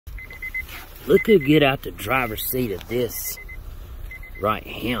Look who get out the driver's seat of this right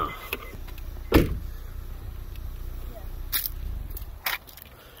here.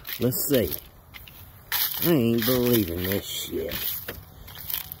 Let's see. I ain't believing this shit.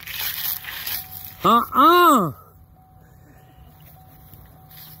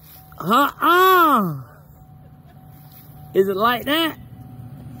 Is it like that?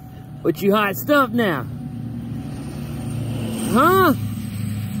 But you hot stuff now? Huh?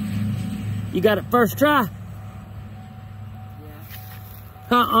 You got it first try?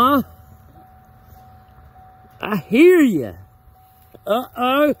 Yeah. I hear you.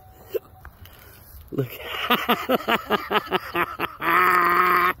 Uh-oh. Look.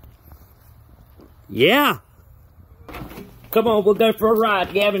 Yeah. Come on, we'll go for a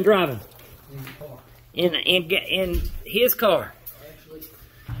ride. Gavin driving. In his car.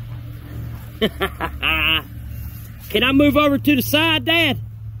 Can I move over to the side, Dad?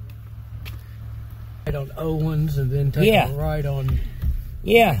 Right on Owens and then take a right on...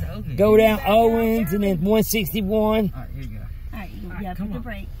 Yeah, go down Owens and then 161. Alright, here you go. Alright, you have to put the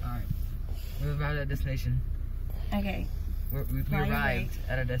brake. Alright. We arrived at our destination. Okay. We arrived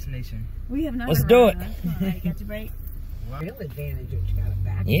at our destination. We have not Let's do it. Alright, got the brake. Real advantage that you got it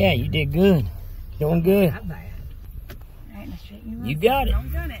back. Yeah, you did good. Doing good. Not bad. Alright, now straighten your You got it.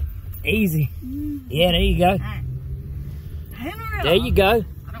 I'm done it. Easy. Yeah, there you go. Alright. There you go.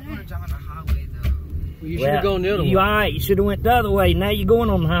 I don't want to drive on the highway though. Well, you should have gone the other way. Alright, you should have went the other way. Now you're going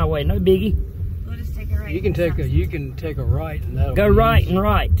on the highway. No biggie. We'll just take a right. You can take a right and that'll Go be right easy. and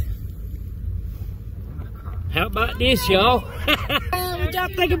right. How about this, y'all? What y'all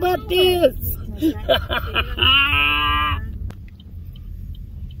think about this?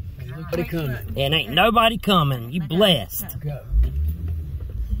 Nobody coming. And ain't nobody coming. You blessed. Go.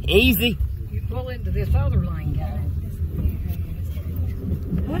 Easy. You pull into this other lane, guy.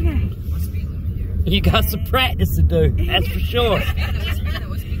 Okay. You got some practice to do. That's for sure.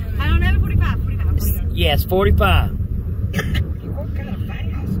 I don't know, 45. Yes, 45. You work kind of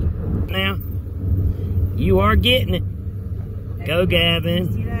fast. Now, you are getting it. Go,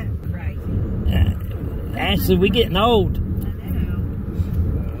 Gavin. See that? Right. Ashley, we getting old. I know.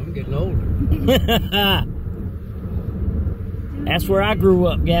 I'm getting older. That's where I grew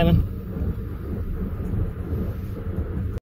up, Gavin.